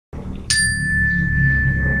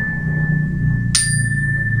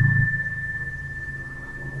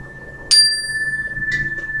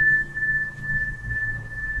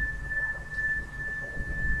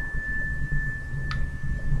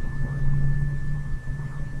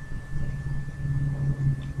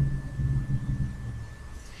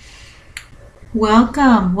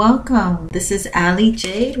Welcome, welcome. This is Ali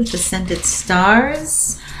Jade with Ascended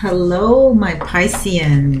Stars. Hello, my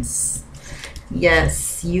Pisceans.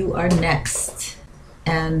 Yes, you are next.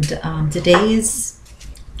 And today is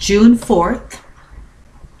June 4th.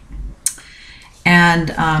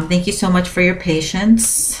 And thank you so much for your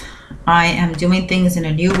patience. I am doing things in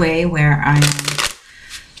a new way where I am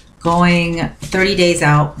going 30 days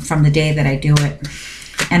out from the day that I do it.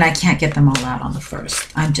 And I can't get them all out on the first.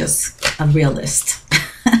 I'm just a realist.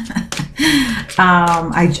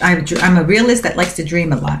 I'm a realist that likes to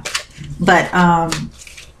dream a lot. But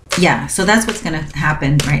yeah, so that's what's going to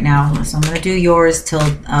happen right now. So I'm going to do yours till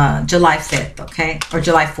July 5th, okay? Or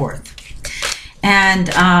July 4th. And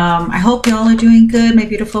I hope you all are doing good, my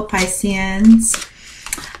beautiful Pisceans.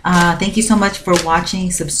 Thank you so much for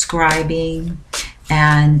watching, subscribing,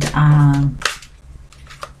 and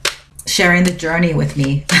sharing the journey with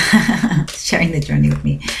me. Sharing the journey with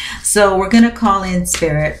me. So we're going to call in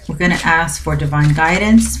spirit. We're going to ask for divine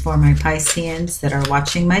guidance for my Pisceans that are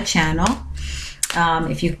watching my channel.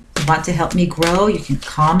 If you want to help me grow, you can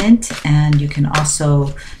comment, and you can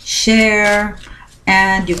also share,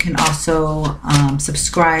 and you can also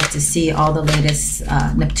subscribe to see all the latest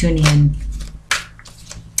Neptunian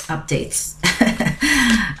updates,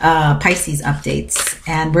 Pisces updates.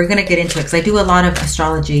 And we're going to get into it because I do a lot of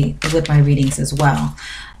astrology with my readings as well,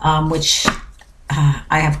 which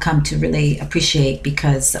I have come to really appreciate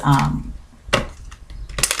because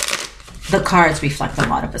the cards reflect a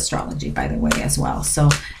lot of astrology, by the way, as well. So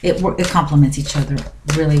it complements each other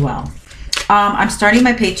really well. I'm starting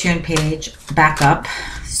my Patreon page back up.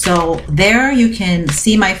 So there you can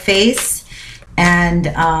see my face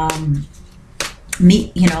and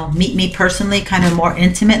meet me personally, kind of more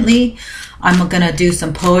intimately. I'm gonna do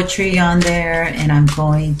some poetry on there, and I'm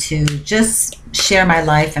going to just share my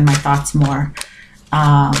life and my thoughts more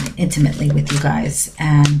intimately with you guys,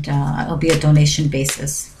 and it'll be a donation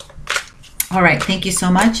basis. All right, thank you so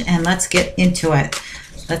much, and let's get into it.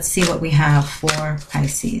 Let's see what we have for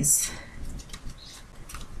Pisces.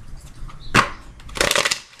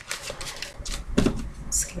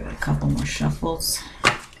 Let's give it a couple more shuffles.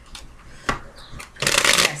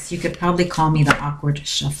 You could probably call me the awkward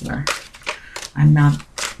shuffler. I'm not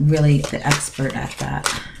really the expert at that.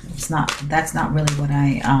 That's not really what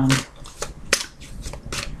I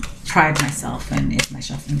pride myself in, is my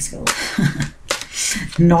shuffling skills.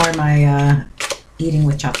 Nor my eating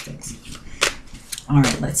with chopsticks. All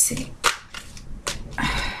right, let's see.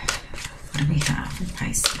 What do we have for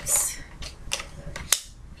Pisces?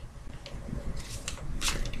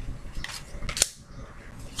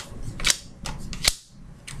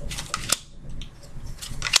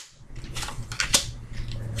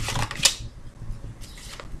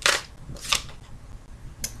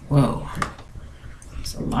 Whoa,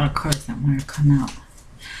 there's a lot of cards that want to come out.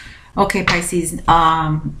 Okay, Pisces,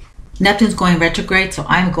 Neptune's going retrograde, so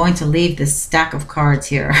I'm going to leave this stack of cards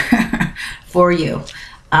here for you.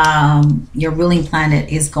 Your ruling planet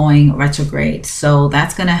is going retrograde, so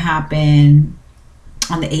that's going to happen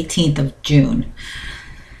on the 18th of June.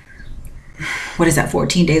 What is that,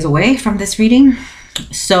 14 days away from this reading?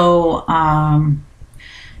 So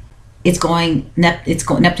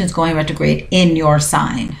Neptune's going retrograde in your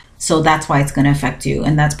sign. So that's why it's going to affect you.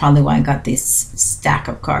 And that's probably why I got this stack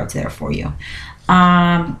of cards there for you.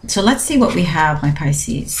 So let's see what we have, my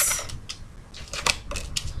Pisces.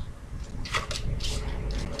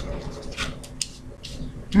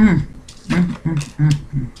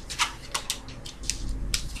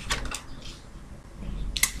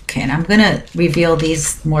 Okay, and I'm going to reveal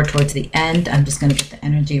these more towards the end. I'm just going to get the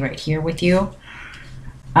energy right here with you.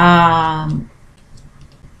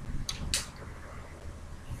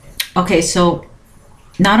 Okay, so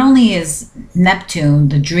not only is Neptune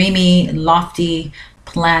the dreamy, lofty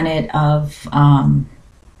planet of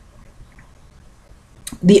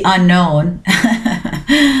the unknown,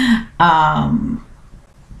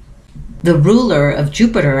 the ruler of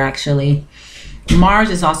Jupiter, actually, Mars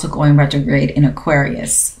is also going retrograde in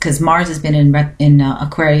Aquarius, because Mars has been in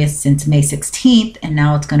Aquarius since May 16th, and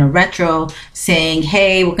now it's going to retro, saying,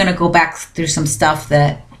 hey, we're going to go back through some stuff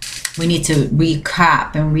that we need to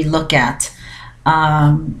recap and relook at,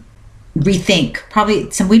 rethink. Probably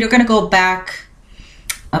we're going to go back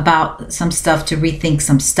about some stuff to rethink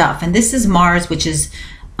some stuff. And this is Mars, which is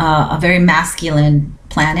a very masculine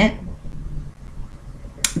planet.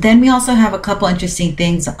 Then we also have a couple interesting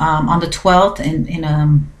things on the 12th,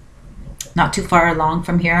 in not too far along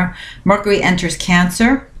from here. Mercury enters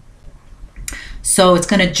Cancer. So it's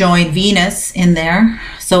going to join Venus in there.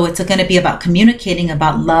 So it's going to be about communicating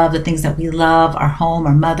about love, the things that we love, our home,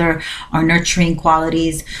 our mother, our nurturing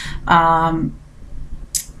qualities.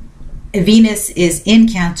 Venus is in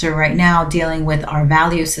Cancer right now, dealing with our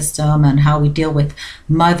value system and how we deal with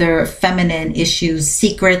mother, feminine issues,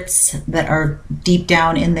 secrets that are deep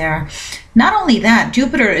down in there. Not only that,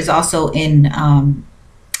 Jupiter is also in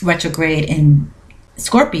retrograde in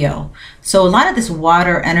Scorpio. So a lot of this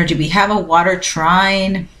water energy, we have a water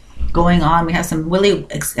trine going on. We have some really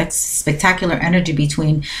spectacular energy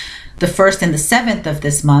between the 1st and the 7th of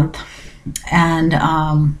this month.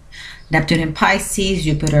 And Neptune in Pisces,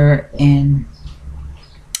 Jupiter in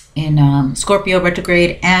Scorpio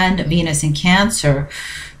retrograde, and Venus in Cancer.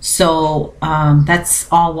 So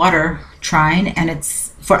that's all water trine, and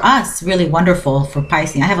it's, for us, really wonderful for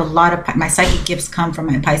Piscean. I have a lot of, my psychic gifts come from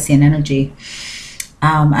my Piscean energy.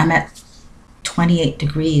 I'm at 28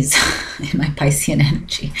 degrees in my Piscean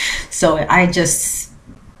energy. So I just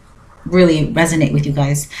really resonate with you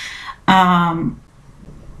guys.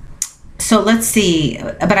 So let's see,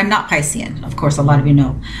 but I'm not Piscean, of course, a lot of you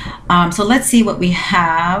know. So let's see what we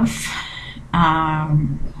have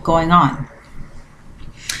going on.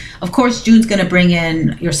 Of course, June's going to bring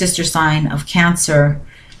in your sister sign of Cancer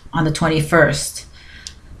on the 21st.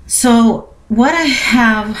 So what I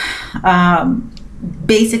have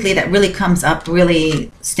basically that really comes up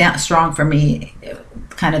really strong for me,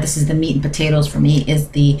 kind of this is the meat and potatoes for me, is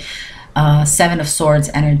the Seven of Swords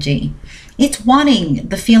energy. It's wanting,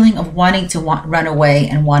 the feeling of wanting to run away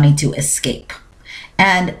and wanting to escape.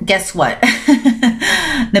 And guess what?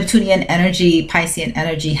 Neptunian energy, Piscean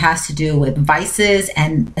energy has to do with vices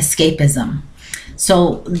and escapism.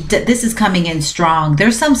 So this is coming in strong.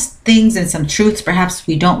 There's some things and some truths perhaps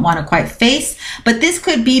we don't want to quite face, but this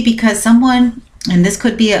could be because someone, and this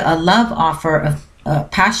could be a love offer, a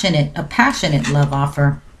passionate love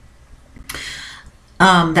offer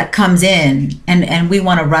that comes in, and we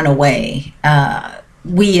want to run away.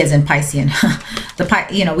 We as in Piscean,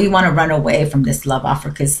 we want to run away from this love offer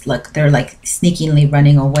because look, they're like sneakily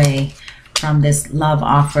running away from this love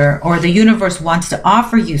offer, or the universe wants to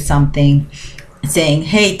offer you something, saying,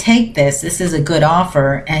 hey, take this. This is a good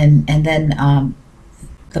offer, and then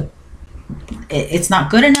it's not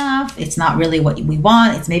good enough. It's not really what we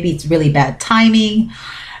want. Maybe it's really bad timing.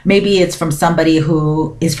 Maybe it's from somebody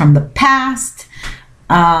who is from the past.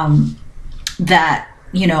 That,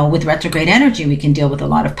 with retrograde energy, we can deal with a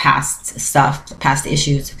lot of past stuff, past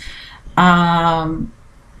issues. But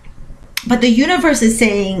the universe is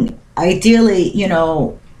saying, ideally,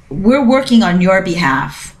 we're working on your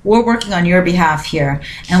behalf. We're working on your behalf here,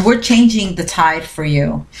 and we're changing the tide for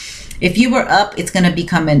you. If you were up, it's going to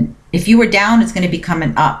become if you were down, it's going to become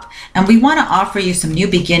an up. And we want to offer you some new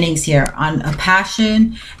beginnings here on a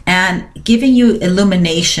passion, and giving you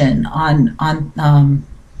illumination on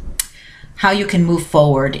how you can move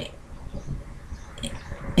forward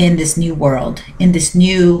in this new world, in this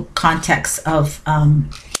new context of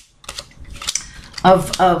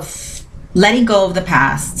letting go of the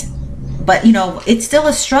past. But it's still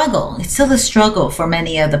a struggle. It's still a struggle for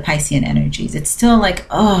many of the Piscean energies. It's still like,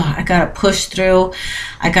 oh, I gotta push through.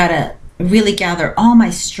 I gotta really gather all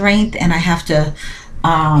my strength, and I have to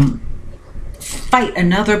fight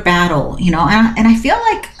another battle, and I feel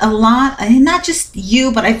like a lot, and not just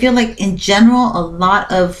you, but I feel like in general, a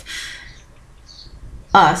lot of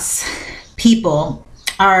us people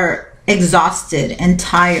are exhausted and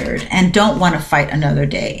tired and don't want to fight another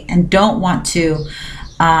day, and don't want to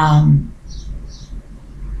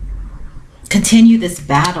continue this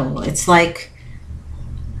battle. It's like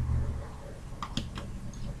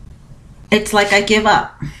I give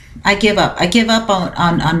up. I give up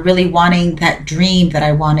on really wanting that dream that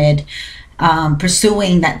I wanted,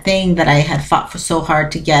 pursuing that thing that I had fought for so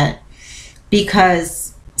hard to get,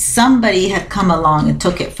 because somebody had come along and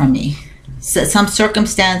took it from me. So some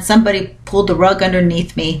circumstance, somebody pulled the rug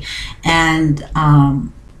underneath me, and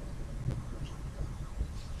now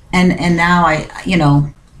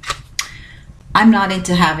I'm not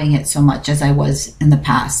into having it so much as I was in the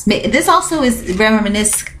past. This also is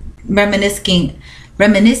reminiscent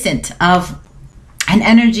of an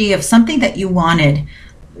energy of something that you wanted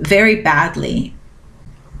very badly,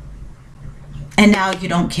 and now you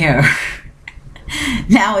don't care.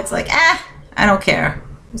 Now it's like, I don't care.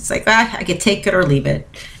 It's like, I could take it or leave it,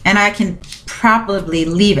 and I can probably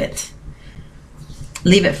leave it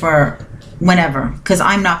for whenever, because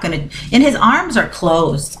I'm not going to, and his arms are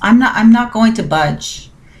closed. I'm not going to budge.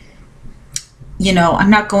 I'm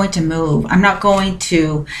not going to move. I'm not going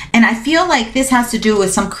to, and I feel like this has to do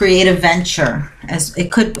with some creative venture, as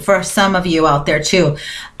it could for some of you out there too.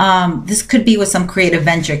 This could be with some creative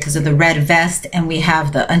venture because of the red vest, and we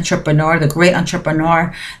have the entrepreneur, the great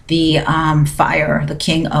entrepreneur, the fire, the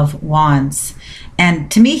King of Wands.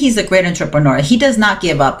 And to me, he's a great entrepreneur. He does not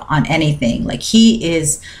give up on anything. Like, he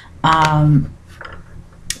is,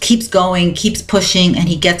 keeps going, keeps pushing, and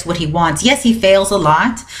he gets what he wants. Yes, he fails a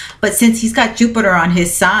lot, but since he's got Jupiter on his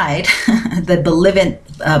side, the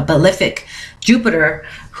prolific Jupiter,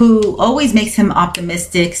 who always makes him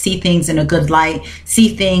optimistic, see things in a good light,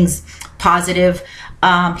 see things positive,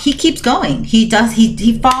 he keeps going. He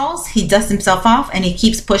falls, he dusts himself off, and he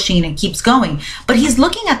keeps pushing and keeps going. But he's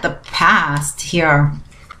looking at the past here,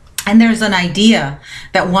 and there's an idea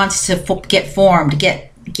that wants to get formed,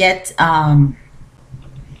 get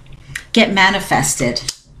manifested.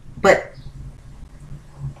 But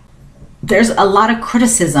there's a lot of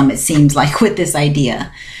criticism, it seems like, with this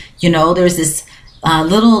idea. You know, there's this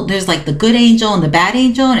there's like the good angel and the bad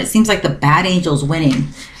angel, and it seems like the bad angel's winning,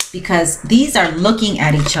 because these are looking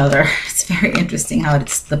at each other. It's very interesting how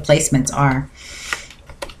the placements are.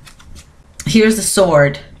 Here's the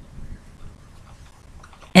sword.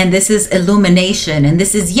 And this is illumination. And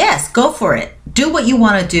this is, yes, go for it. Do what you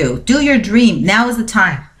want to do. Do your dream. Now is the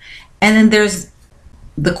time. And then there's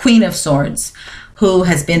the Queen of Swords, who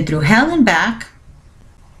has been through hell and back.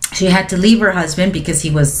 She had to leave her husband because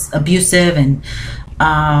he was abusive and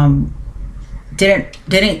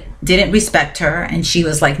didn't respect her, and she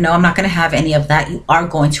was like, no, I'm not going to have any of that. You are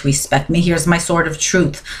going to respect me. Here's my sword of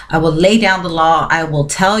truth. I will lay down the law. I will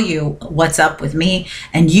tell you what's up with me,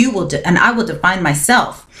 and you will and I will define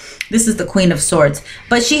myself. This is the Queen of Swords,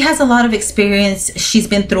 but she has a lot of experience. She's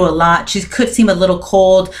been through a lot. She could seem a little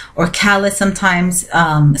cold or callous sometimes,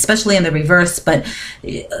 especially in the reverse, but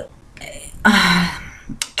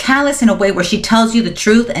callous in a way where she tells you the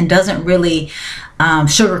truth and doesn't really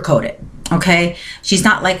sugarcoat it. Okay, she's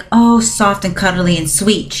not like, oh, soft and cuddly and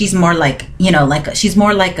sweet. She's more like, you know, she's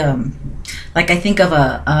more like I think of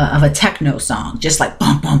a techno song, just like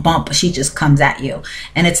bump bump bump. She just comes at you,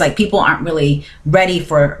 and it's like people aren't really ready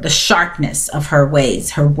for the sharpness of her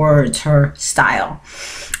ways, her words, her style.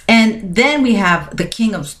 And then we have the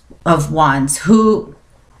King of Wands, who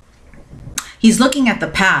he's looking at the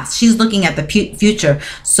past. She's looking at the future.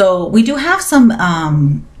 So we do have some.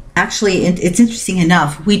 Actually, it's interesting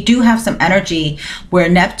enough, we do have some energy where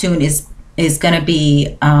Neptune is going to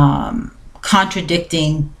be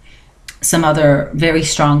contradicting some other very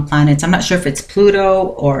strong planets. I'm not sure if it's Pluto,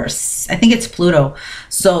 or I think it's Pluto.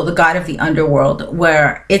 So the god of the underworld,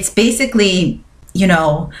 where it's basically, you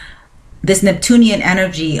know, this Neptunian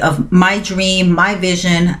energy of my dream, my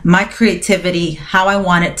vision, my creativity, how I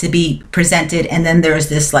want it to be presented. And then there's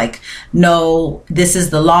this like, no, this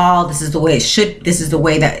is the law. This is the way it should. This is the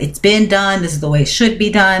way that it's been done. This is the way it should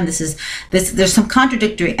be done. There's some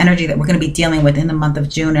contradictory energy that we're going to be dealing with in the month of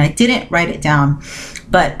June. And I didn't write it down,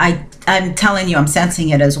 but I'm telling you, I'm sensing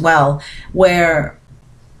it as well, where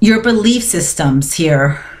your belief systems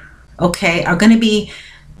here, okay, are going to be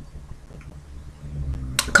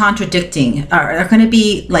contradicting, are going to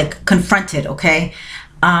be like confronted, okay,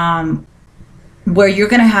 where you're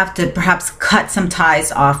going to have to perhaps cut some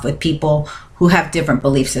ties off with people who have different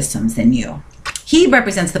belief systems than you. He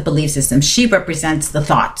represents the belief system, she represents the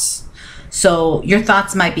thoughts. So your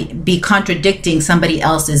thoughts might be contradicting somebody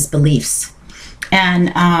else's beliefs.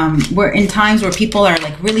 And we're in times where people are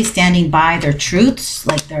like really standing by their truths,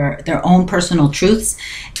 like their own personal truths,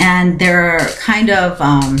 and they're kind of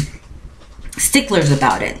sticklers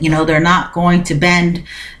about it. You know, they're not going to bend.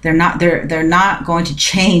 They're not going to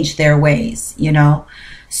change their ways, you know.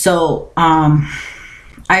 So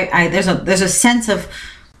there's a sense of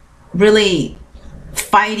really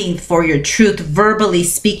fighting for your truth, verbally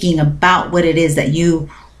speaking about what it is that you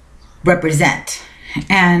represent.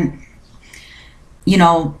 And you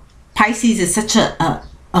know, Pisces is such a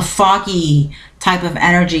foggy type of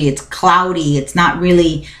energy. It's cloudy. It's not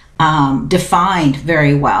really defined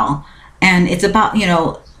very well. And it's about, you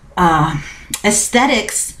know,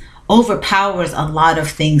 aesthetics overpowers a lot of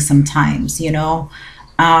things sometimes, you know.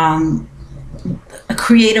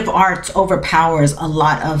 Creative arts overpowers a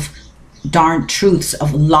lot of darn truths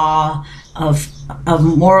of law, of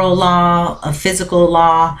moral law, of physical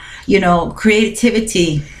law. You know,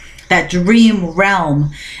 creativity, that dream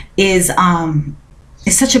realm is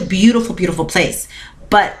such a beautiful, beautiful place.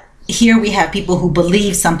 But here we have people who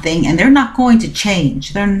believe something and they're not going to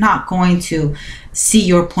change. They're not going to see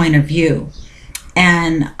your point of view.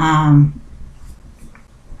 And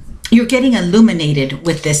you're getting illuminated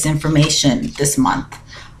with this information this month.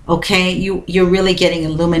 Okay, you're really getting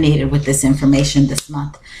illuminated with this information this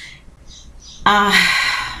month.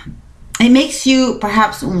 It makes you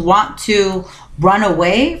perhaps want to run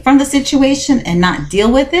away from the situation and not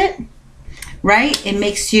deal with it, right? It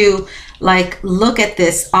makes you like look at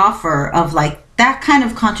this offer of like, that kind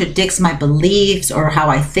of contradicts my beliefs or how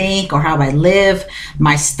I think or how I live,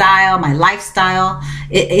 my style, my lifestyle.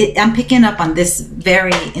 I'm picking up on this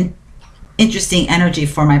very interesting energy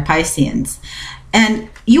for my Pisceans. And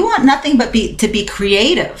you want nothing but to be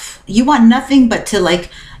creative. You want nothing but to, like,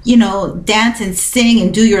 you know, dance and sing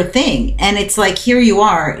and do your thing. And it's like, here you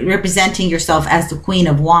are representing yourself as the Queen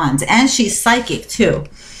of Wands, and she's psychic too.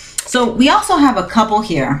 So we also have a couple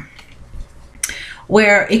here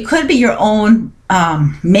where it could be your own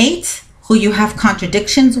mate who you have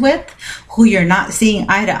contradictions with, who you're not seeing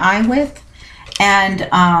eye to eye with. And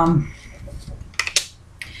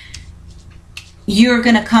you're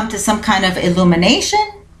going to come to some kind of illumination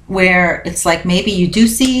where it's like maybe you do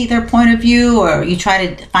see their point of view, or you try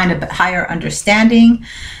to find a higher understanding.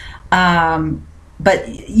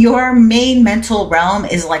 But your main mental realm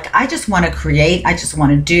is like, I just want to create, I just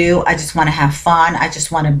want to do, I just want to have fun, I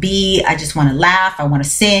just want to be, I just want to laugh, I want to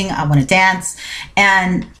sing, I want to dance.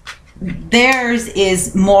 And theirs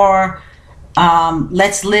is more,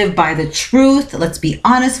 let's live by the truth, let's be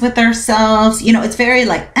honest with ourselves. You know, it's very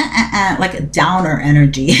like like a downer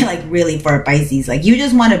energy, like really for a Pisces. Like you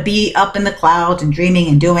just want to be up in the clouds and dreaming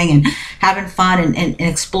and doing and having fun and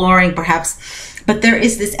exploring perhaps. But there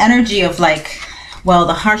is this energy of like, well,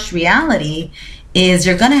 the harsh reality is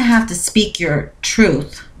you're going to have to speak your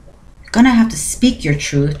truth. You're going to have to speak your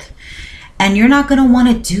truth. And you're not going to want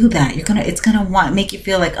to do that. It's going to make you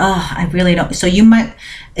feel like, oh, I really don't. So you might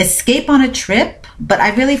escape on a trip, but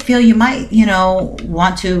I really feel you might, you know,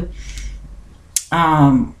 want to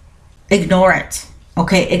ignore it.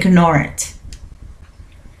 Okay, ignore it.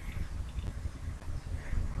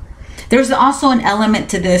 There's also an element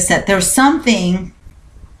to this that there's something,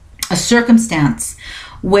 a circumstance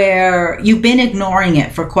where you've been ignoring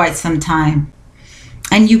it for quite some time,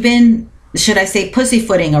 and you've been, should I say,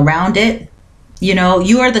 pussyfooting around it. You know,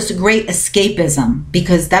 you are this great escapism,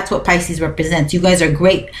 because that's what Pisces represents. You guys are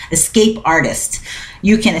great escape artists.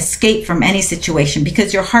 You can escape from any situation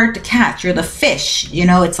because you're hard to catch. You're the fish. You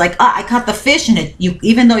know, it's like, oh, I caught the fish, and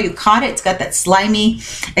even though you caught it, it's got that slimy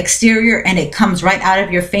exterior, and it comes right out of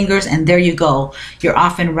your fingers, and there you go. You're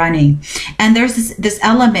off and running. And there's this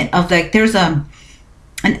element of like, there's an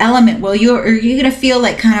element where you're gonna feel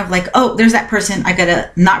like kind of like, oh, there's that person, I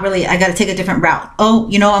gotta take a different route. Oh,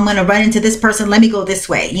 you know, I'm gonna run into this person, let me go this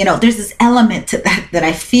way. You know, there's this element to that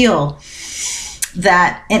I feel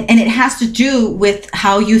that, and it has to do with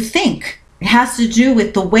how you think. It has to do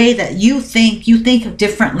with the way that you think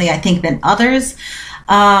differently, I think, than others.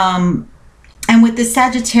 And with the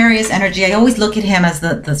Sagittarius energy, I always look at him as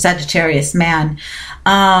the Sagittarius man.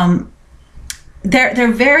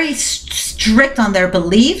 They're very strict on their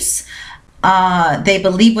beliefs. They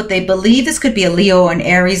believe what they believe. This could be a Leo and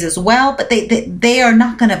Aries as well, but they are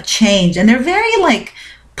not going to change. And they're very like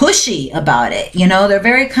pushy about it. You know, they're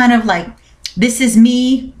very kind of like, this is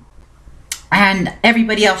me and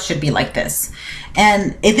everybody else should be like this.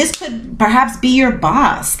 And this could perhaps be your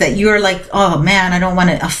boss, that you're like, oh man, I don't want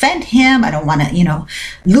to offend him. I don't want to, you know,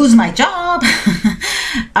 lose my job.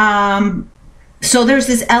 So there's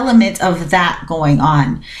this element of that going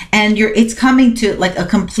on, and it's coming to like a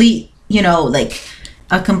complete, you know, like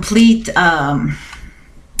a complete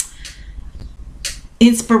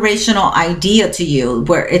inspirational idea to you,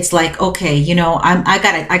 where it's like, okay, you know,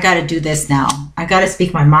 I gotta do this now. I gotta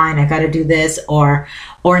speak my mind. I gotta do this, or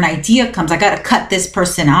an idea comes. I gotta cut this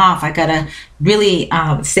person off. I gotta really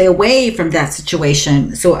stay away from that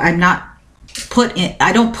situation. So I'm not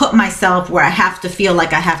I don't put myself where I have to feel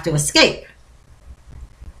like I have to escape.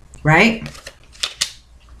 Right?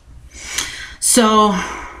 So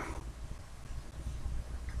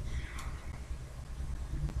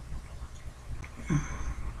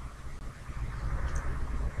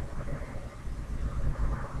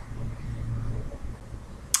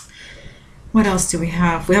what else do we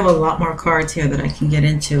have? We have a lot more cards here that I can get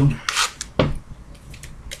into.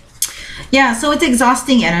 Yeah, so it's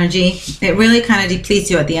exhausting energy. It really kind of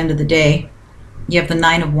depletes you at the end of the day. You have the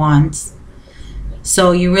Nine of Wands.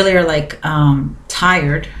 So you really are like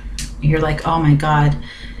tired. You're like, oh my God.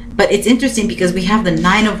 But it's interesting because we have the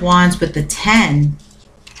Nine of Wands with the 10,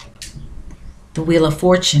 the Wheel of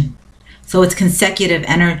Fortune. So it's consecutive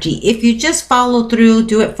energy. If you just follow through,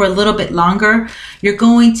 do it for a little bit longer, you're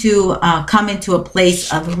going to come into a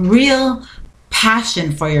place of real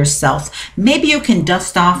passion for yourself. Maybe you can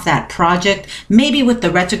dust off that project. Maybe with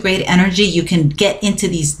the retrograde energy, you can get into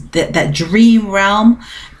that dream realm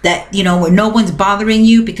that, you know, where no one's bothering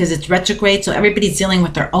you because it's retrograde. So everybody's dealing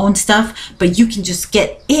with their own stuff, but you can just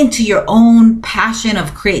get into your own passion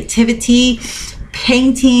of creativity,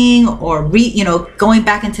 painting or going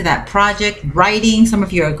back into that project, writing. Some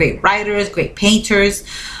of you are great writers, great painters,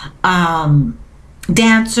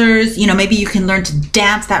 dancers. Maybe you can learn to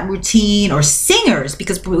dance that routine, or singers,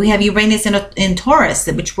 because we have Uranus in Taurus,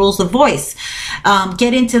 which rules the voice.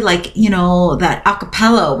 Get into that a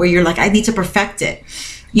cappella where you're like, I need to perfect it.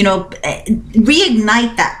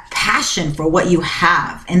 Reignite that passion for what you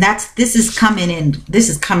have. And this is coming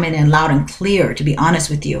in loud and clear, to be honest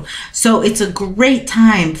with you. So it's a great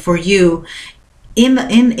time for you in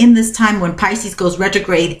this time when Pisces goes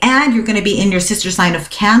retrograde, and you're going to be in your sister sign of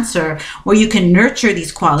Cancer, where you can nurture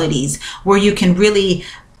these qualities, where you can really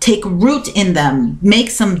take root in them, make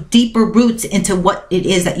some deeper roots into what it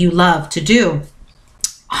is that you love to do.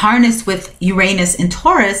 Harness with Uranus in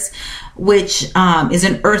Taurus, which is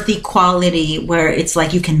an earthy quality where it's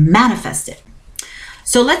like you can manifest it.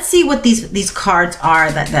 So let's see what these cards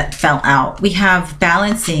are that fell out. We have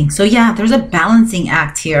balancing. So yeah, there's a balancing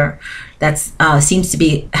act here that seems to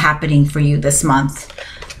be happening for you this month.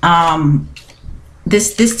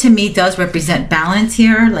 This to me does represent balance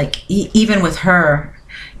here. Like even with her,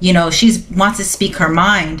 she wants to speak her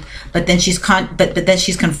mind, but then she's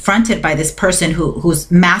confronted by this person who's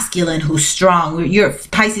masculine, who's strong. Your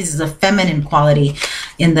Pisces is a feminine quality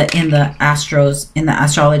in the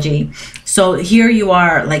astrology. So here you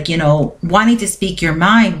are, wanting to speak your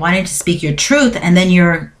mind, wanting to speak your truth, and then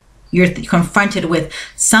you're confronted with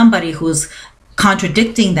somebody who's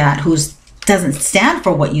contradicting that, who's doesn't stand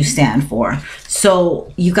for what you stand for.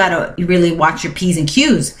 So you got to really watch your P's and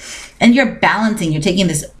Q's, and you're balancing, you're taking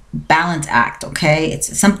this balance act. Okay.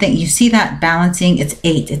 It's something, you see that balancing, it's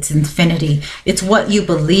 8, it's infinity. It's what you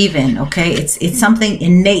believe in. Okay. It's something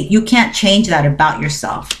innate. You can't change that about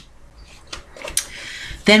yourself.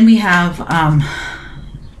 Then we have,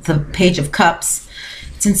 the Page of Cups.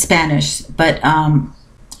 It's in Spanish, but,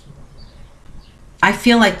 I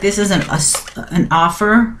feel like this isn't an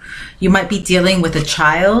offer. You might be dealing with a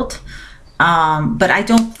child, but I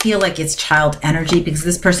don't feel like it's child energy, because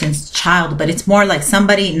this person's child, but it's more like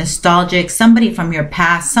somebody nostalgic, somebody from your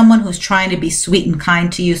past, someone who's trying to be sweet and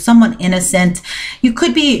kind to you, someone innocent. You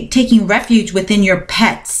could be taking refuge within your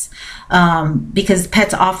pets, because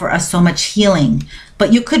pets offer us so much healing.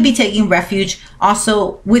 But you could be taking refuge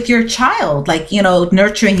also with your child,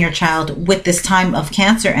 nurturing your child with this time of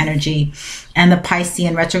Cancer energy and the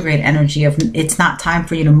Piscean retrograde energy of it's not time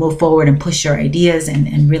for you to move forward and push your ideas,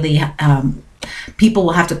 and really people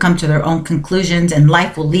will have to come to their own conclusions, and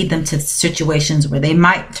life will lead them to situations where they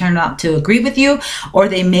might turn out to agree with you, or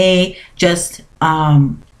they may just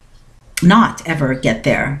not ever get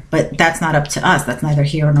there. But that's not up to us. That's neither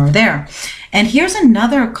here nor there. And here's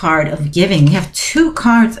another card of giving. We have 2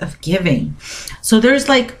 cards of giving. So there's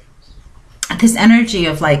this energy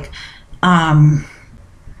of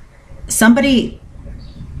somebody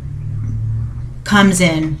comes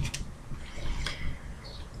in,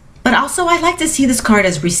 but also I like to see this card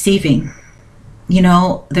as receiving.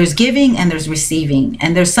 There's giving and there's receiving,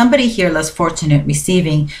 and there's somebody here less fortunate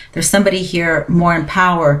receiving. There's somebody here more in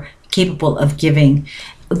power, capable of giving.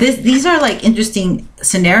 These are interesting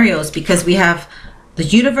scenarios, because we have the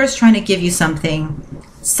universe trying to give you something,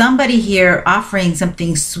 somebody here offering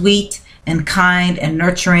something sweet and kind and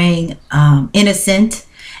nurturing, innocent,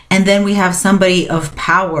 and then we have somebody of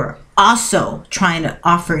power also trying to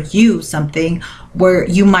offer you something where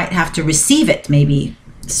you might have to receive it, maybe.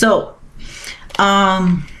 So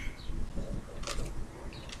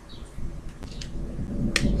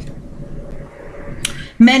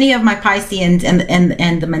many of my Pisceans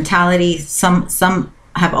and the mentality, some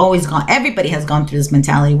have always gone, everybody has gone through this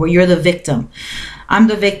mentality where you're the victim. I'm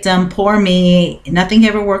the victim, poor me, nothing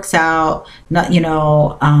ever works out,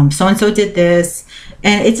 so-and-so did this.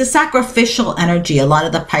 And it's a sacrificial energy, a lot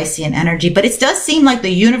of the Piscean energy, but it does seem like the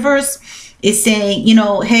universe is saying,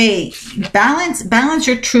 hey, balance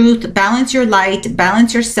your truth, balance your light,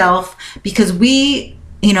 balance yourself, because we,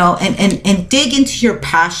 and dig into your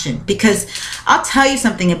passion. Because I'll tell you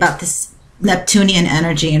something about this Neptunian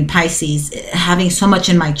energy in Pisces, having so much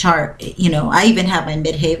in my chart. I even have my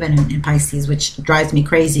midhaven in Pisces, which drives me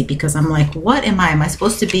crazy, because I'm like, what am I? Am I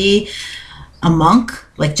supposed to be a monk?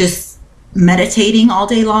 Just meditating all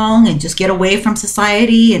day long and just get away from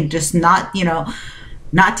society and just not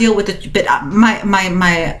deal with it? But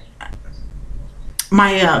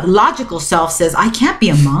my logical self says I can't be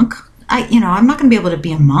a monk. I'm not going to be able to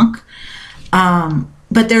be a monk.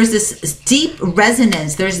 But there's this deep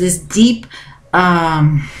resonance. There's this deep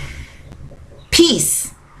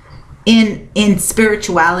peace in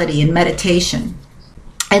spirituality and meditation.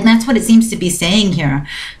 And that's what it seems to be saying here,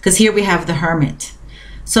 because here we have the Hermit.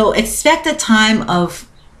 So expect a time of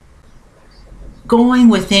going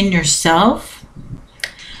within yourself,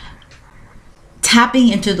 tapping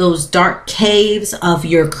into those dark caves of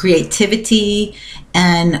your creativity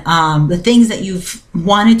and the things that you've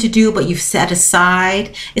wanted to do but you've set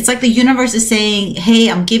aside. It's like the universe is saying,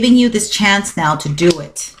 hey, I'm giving you this chance now to do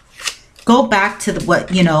it. Go back to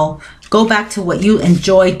go back to what you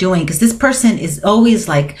enjoy doing, because this person is always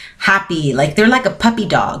like happy, like they're like a puppy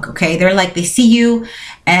dog. Okay, they're like, they see you,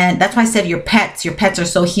 and that's why I said your pets are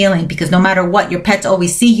so healing, because no matter what, your pets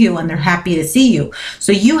always see you and they're happy to see you.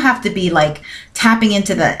 So you have to be like tapping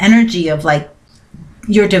into the energy of like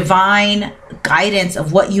your divine guidance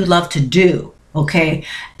of what you love to do. Okay,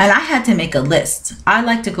 and I had to make a list. I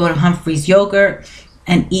like to go to Humphrey's Yogurt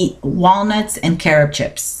and eat walnuts and carob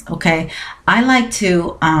chips. Okay, I like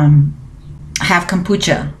to have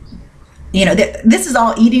kombucha. You know, this is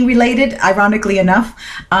all eating related, ironically enough.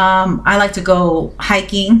 I like to go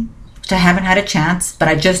hiking, which I haven't had a chance, but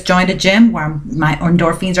I just joined a gym where my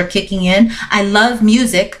endorphins are kicking in. I love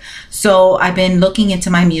music, so I've been looking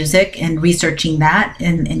into my music and researching that,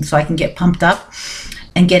 and so I can get pumped up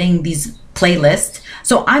and getting these playlists.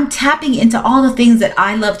 So I'm tapping into all the things that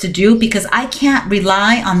I love to do, because I can't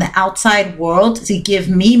rely on the outside world to give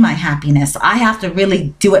me my happiness. I have to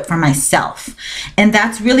really do it for myself. And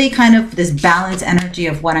that's really kind of this balanced energy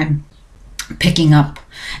of what I'm picking up.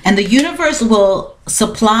 And the universe will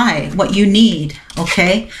supply what you need,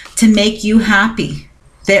 okay, to make you happy.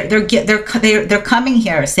 They're coming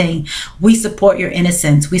here saying, we support your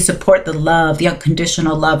innocence. We support the love, the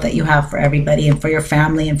unconditional love that you have for everybody and for your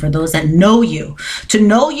family and for those that know you. To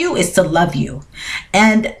know you is to love you.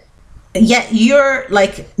 And yet you're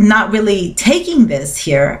like not really taking this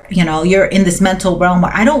here. You know, you're in this mental realm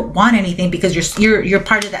where I don't want anything, because you're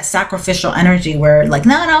part of that sacrificial energy where like,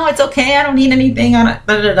 no, it's okay. I don't need anything. I don't,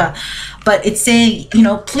 da, da, da. But it's saying, you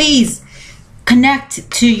know, please connect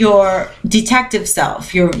to your detective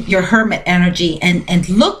self, your hermit energy, and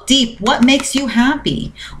look deep. What makes you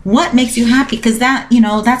happy? What makes you happy? Because that, you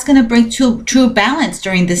know, that's going to bring true balance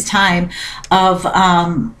during this time of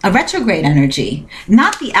a retrograde energy.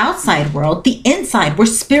 Not the outside world, the inside. We're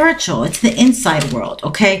spiritual. It's the inside world.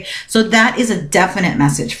 Okay, so that is a definite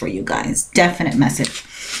message for you guys. Definite message.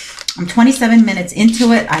 I'm 27 minutes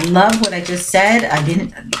into it. I love what I just said. I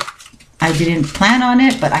didn't plan on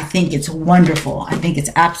it, but I think it's wonderful. I think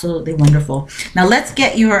it's absolutely wonderful. Now let's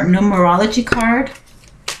get your numerology card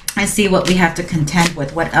and see what we have to contend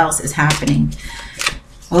with. What else is happening?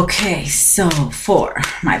 Okay, so for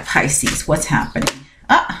my Pisces, what's happening?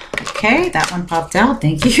 Okay, that one popped out.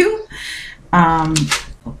 Thank you.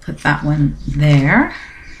 We'll put that one there.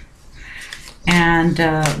 And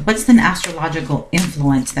what's an astrological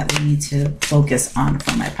influence that we need to focus on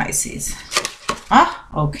for my Pisces?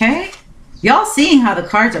 Okay. Y'all seeing how the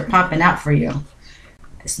cards are popping out for you.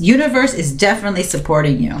 This universe is definitely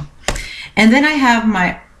supporting you. And then I have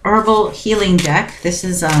my herbal healing deck. This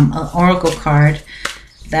is an oracle card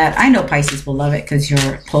that I know Pisces will love it, because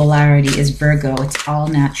your polarity is Virgo. It's all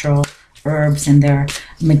natural herbs and their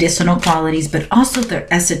medicinal qualities, but also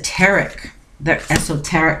their esoteric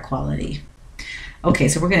quality. Okay,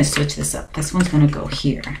 so we're going to switch this up. This one's going to go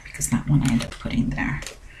here, because that one I ended up putting there.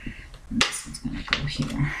 And this one's going to go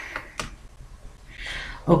here.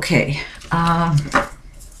 Okay, all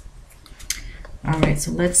right,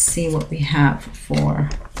 so let's see what we have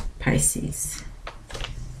for Pisces.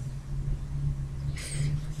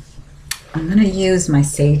 I'm going to use my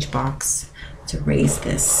sage box to raise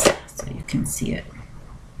this so you can see it.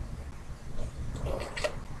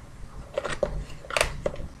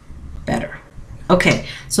 Better. Okay,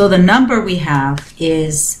 so the number we have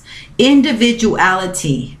is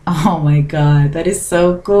individuality. Oh my God, that is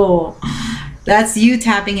so cool. That's you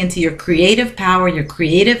tapping into your creative power, your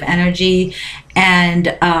creative energy, and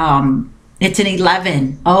it's an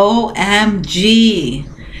 11. OMG.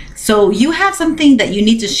 So you have something that you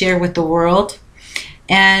need to share with the world,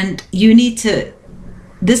 and you need to,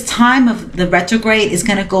 this time of the retrograde is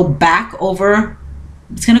going to go back over,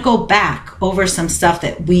 it's going to go back over some stuff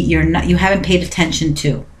that you haven't paid attention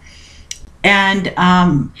to. And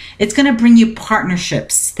it's going to bring you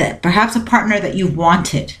partnerships, that perhaps a partner that you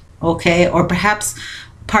wanted. Okay, or perhaps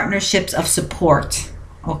partnerships of support,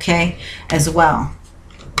 okay, as well.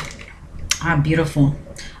 Beautiful.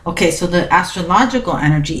 Okay, so the astrological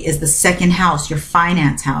energy is the second house, your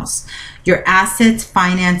finance house, your assets,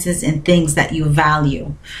 finances, and things that you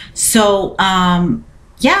value. So,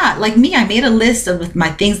 yeah, like me, I made a list of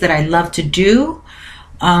my things that I love to do.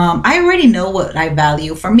 I already know what I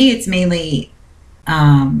value. For me, it's mainly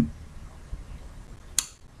my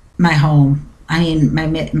home. I mean, my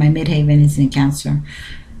midhaven is in Cancer.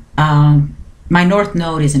 my North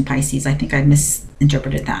Node is in Pisces. I think I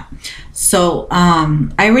misinterpreted that. So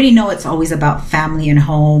I already know it's always about family and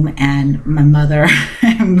home and my mother,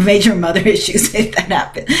 major mother issues if that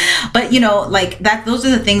happen. But you know, like that, those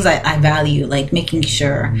are the things I value, like making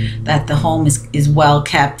sure that the home is well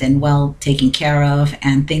kept and well taken care of,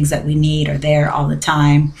 and things that we need are there all the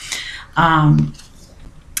time.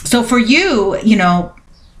 So for you, you know,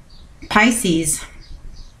 Pisces,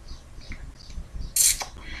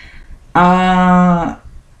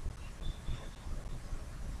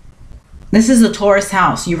 this is a Taurus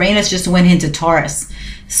house. Uranus just went into Taurus.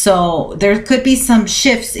 So there could be some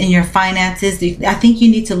shifts in your finances. I think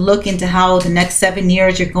you need to look into how the next 7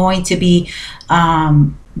 years you're going to be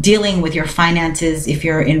dealing with your finances, if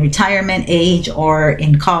you're in retirement age or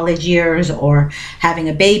in college years or having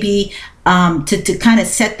a baby, to kind of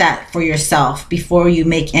set that for yourself before you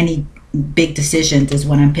make any big decisions is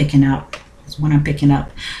what I'm picking up.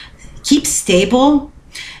 Keep stable.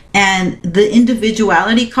 And the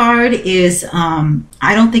individuality card is,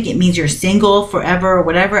 I don't think it means you're single forever or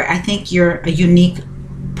whatever. I think you're a unique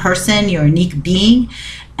person, you're a unique being,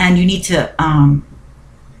 and you need to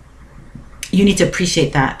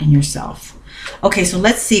appreciate that in yourself. Okay, so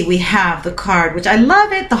let's see. We have the card, which I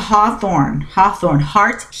love it, the Hawthorn. Hawthorn,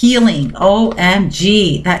 heart healing.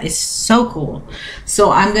 OMG, that is so cool.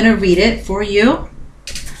 So I'm going to read it for you.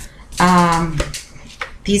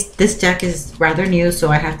 This deck is rather new, so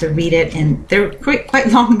I have to read it, and they're quite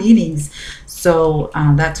long meanings. So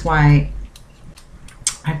that's why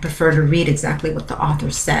I prefer to read exactly what the author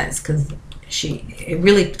says, because it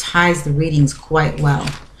really ties the readings quite well.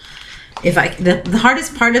 The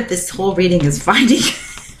hardest part of this whole reading is finding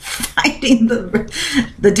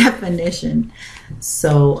the definition.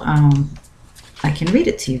 So I can read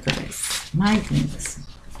it to you guys. My goodness.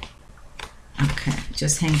 Okay,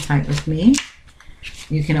 just hang tight with me.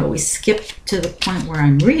 You can always skip to the point where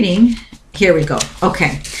I'm reading. Here we go.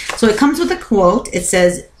 Okay, so it comes with a quote. It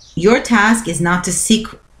says, "Your task is not to seek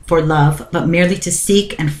for love, but merely to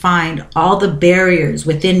seek and find all the barriers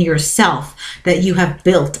within yourself that you have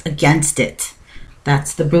built against it."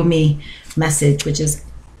 That's the Rumi message, which is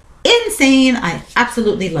insane. I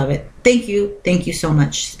absolutely love it. Thank you. Thank you so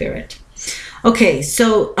much, Spirit. Okay,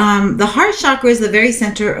 so the heart chakra is the very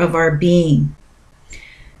center of our being,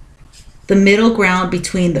 the middle ground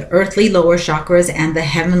between the earthly lower chakras and the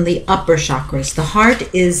heavenly upper chakras. The heart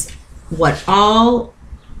is what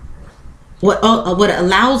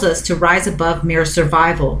allows us to rise above mere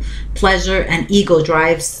survival, pleasure, and ego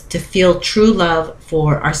drives to feel true love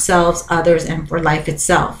for ourselves, others, and for life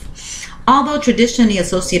itself. Although traditionally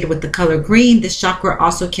associated with the color green, this chakra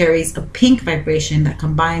also carries a pink vibration that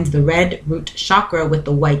combines the red root chakra with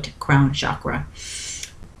the white crown chakra.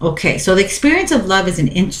 Okay, so the experience of love is an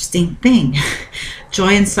interesting thing.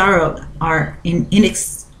 Joy and sorrow are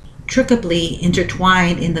inextricably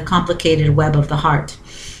intertwined in the complicated web of the heart.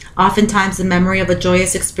 Oftentimes, the memory of a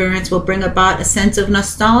joyous experience will bring about a sense of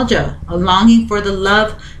nostalgia, a longing for the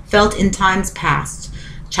love felt in times past.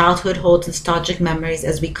 Childhood holds nostalgic memories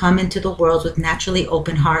as we come into the world with naturally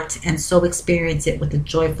open hearts and so experience it with a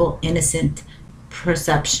joyful, innocent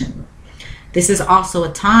perception. This is also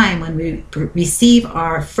a time when we receive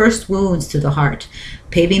our first wounds to the heart,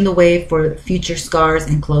 paving the way for future scars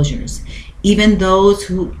and closures. Even those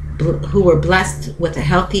who were blessed with a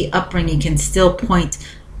healthy upbringing can still point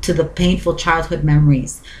to the painful childhood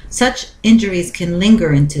memories. Such injuries can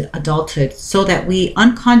linger into adulthood, so that we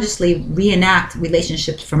unconsciously reenact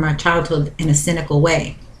relationships from our childhood in a cynical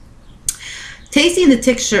way. Tasting the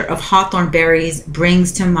tincture of hawthorn berries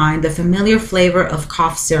brings to mind the familiar flavor of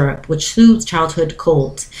cough syrup, which soothes childhood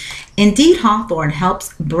colds. Indeed, hawthorn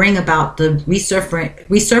helps bring about the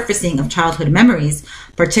resurfacing of childhood memories,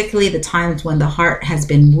 particularly the times when the heart has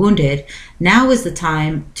been wounded. Now is the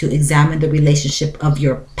time to examine the relationship of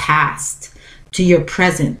your past to your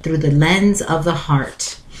present through the lens of the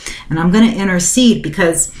heart. And I'm going to intercede,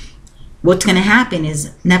 because what's going to happen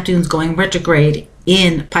is Neptune's going retrograde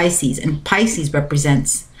in Pisces, and Pisces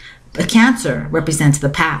represents Cancer, represents the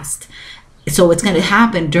past. So it's going to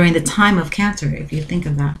happen during the time of Cancer, if you think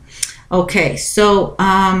of that. Okay, so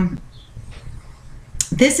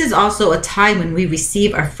this is also a time when we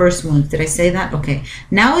receive our first wounds. Did I say that? Okay,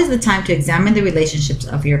 now is the time to examine the relationships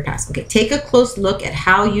of your past. Okay, take a close look at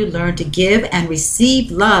how you learn to give and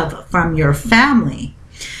receive love from your family.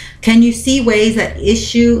 Can you see ways that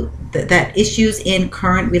issues in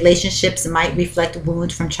current relationships might reflect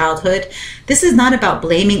wounds from childhood? This is not about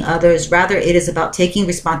blaming others. Rather, it is about taking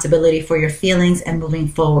responsibility for your feelings and moving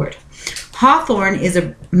forward. Hawthorn is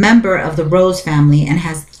a member of the rose family and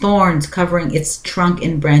has thorns covering its trunk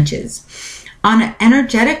and branches. On an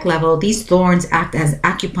energetic level, these thorns act as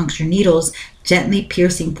acupuncture needles, gently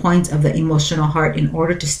piercing points of the emotional heart in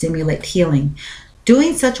order to stimulate healing.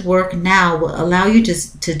 Doing such work now will allow you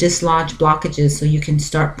to dislodge blockages so you can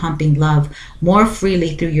start pumping love more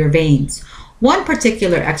freely through your veins. One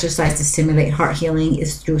particular exercise to stimulate heart healing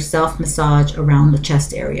is through self-massage around the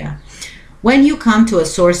chest area. When you come to a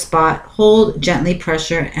sore spot, hold gently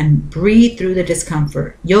pressure and breathe through the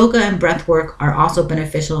discomfort. Yoga and breath work are also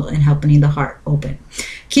beneficial in helping the heart open.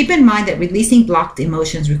 Keep in mind that releasing blocked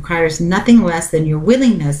emotions requires nothing less than your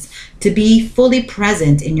willingness to be fully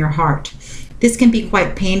present in your heart. This can be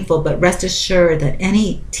quite painful, but rest assured that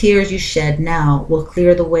any tears you shed now will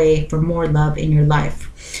clear the way for more love in your life.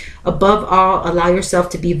 Above all, allow yourself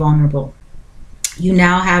to be vulnerable. You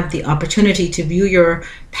now have the opportunity to view your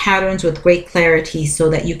patterns with great clarity so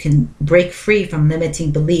that you can break free from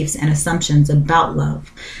limiting beliefs and assumptions about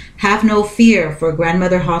love. Have no fear, for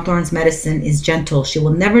Grandmother Hawthorne's medicine is gentle. She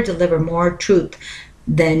will never deliver more truth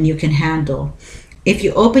than you can handle. If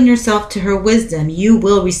you open yourself to her wisdom, you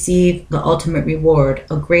will receive the ultimate reward,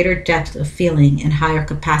 a greater depth of feeling and higher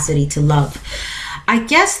capacity to love. I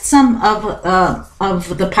guess some of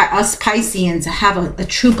us Pisceans have a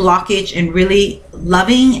true blockage in really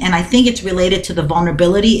loving, and I think it's related to the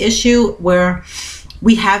vulnerability issue where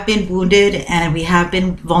we have been wounded and we have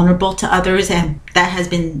been vulnerable to others, and that has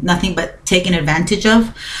been nothing but taken advantage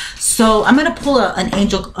of. So I'm going to pull an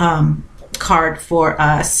angel card for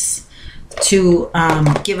us to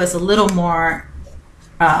give us a little more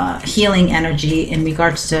healing energy in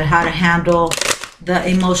regards to how to handle the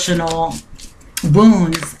emotional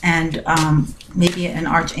wounds, and maybe an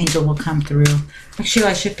archangel will come through. Actually,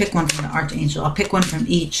 I should pick one from the archangel. I'll pick one from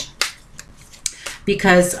each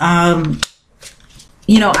because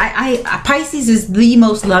you know, Pisces is the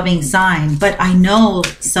most loving sign, but I know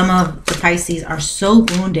some of the Pisces are so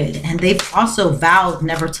wounded, and they've also vowed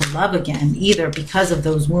never to love again either because of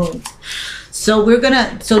those wounds. So we're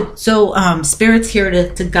gonna Spirit's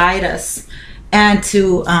here to guide us and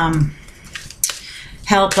to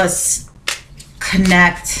help us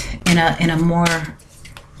connect in a more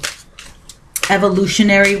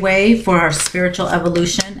evolutionary way for our spiritual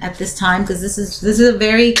evolution at this time, because this is a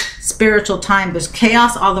very spiritual time. There's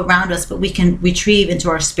chaos all around us, but we can retrieve into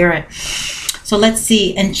our spirit. So let's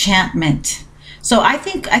see, enchantment. So I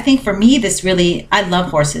think for me, this really, I love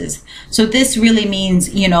horses. So this really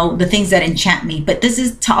means, you know, the things that enchant me. But this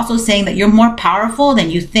is also saying that you're more powerful than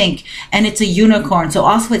you think. And it's a unicorn. So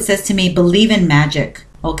also it says to me, believe in magic.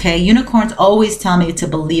 Okay, unicorns always tell me to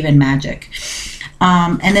believe in magic.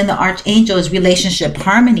 And then the archangel is relationship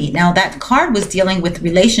harmony. Now that card was dealing with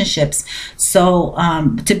relationships. So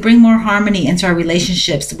to bring more harmony into our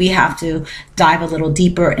relationships, we have to dive a little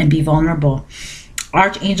deeper and be vulnerable.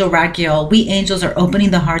 Archangel Raguel, we angels are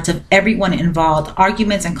opening the hearts of everyone involved.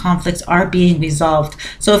 Arguments and conflicts are being resolved.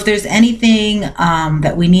 So if there's anything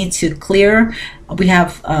that we need to clear, we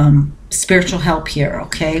have spiritual help here,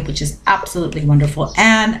 okay, which is absolutely wonderful,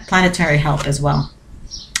 and planetary help as well.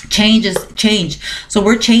 Change. So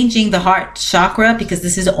we're changing the heart chakra because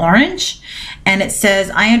this is orange, and it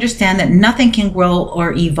says, I understand that nothing can grow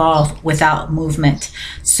or evolve without movement.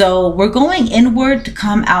 So we're going inward to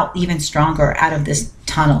come out even stronger out of this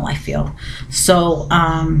tunnel, I feel. So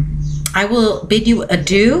I will bid you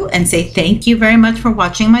adieu and say thank you very much for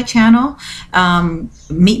watching my channel.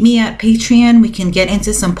 Meet me at Patreon. We can get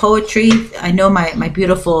into some poetry. I know my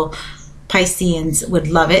beautiful Pisceans would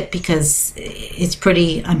love it because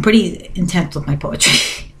I'm pretty intense with my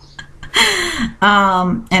poetry.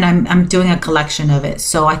 And I'm doing a collection of it.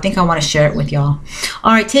 So I think I want to share it with y'all.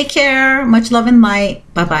 All right, take care. Much love and light.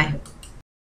 Bye-bye.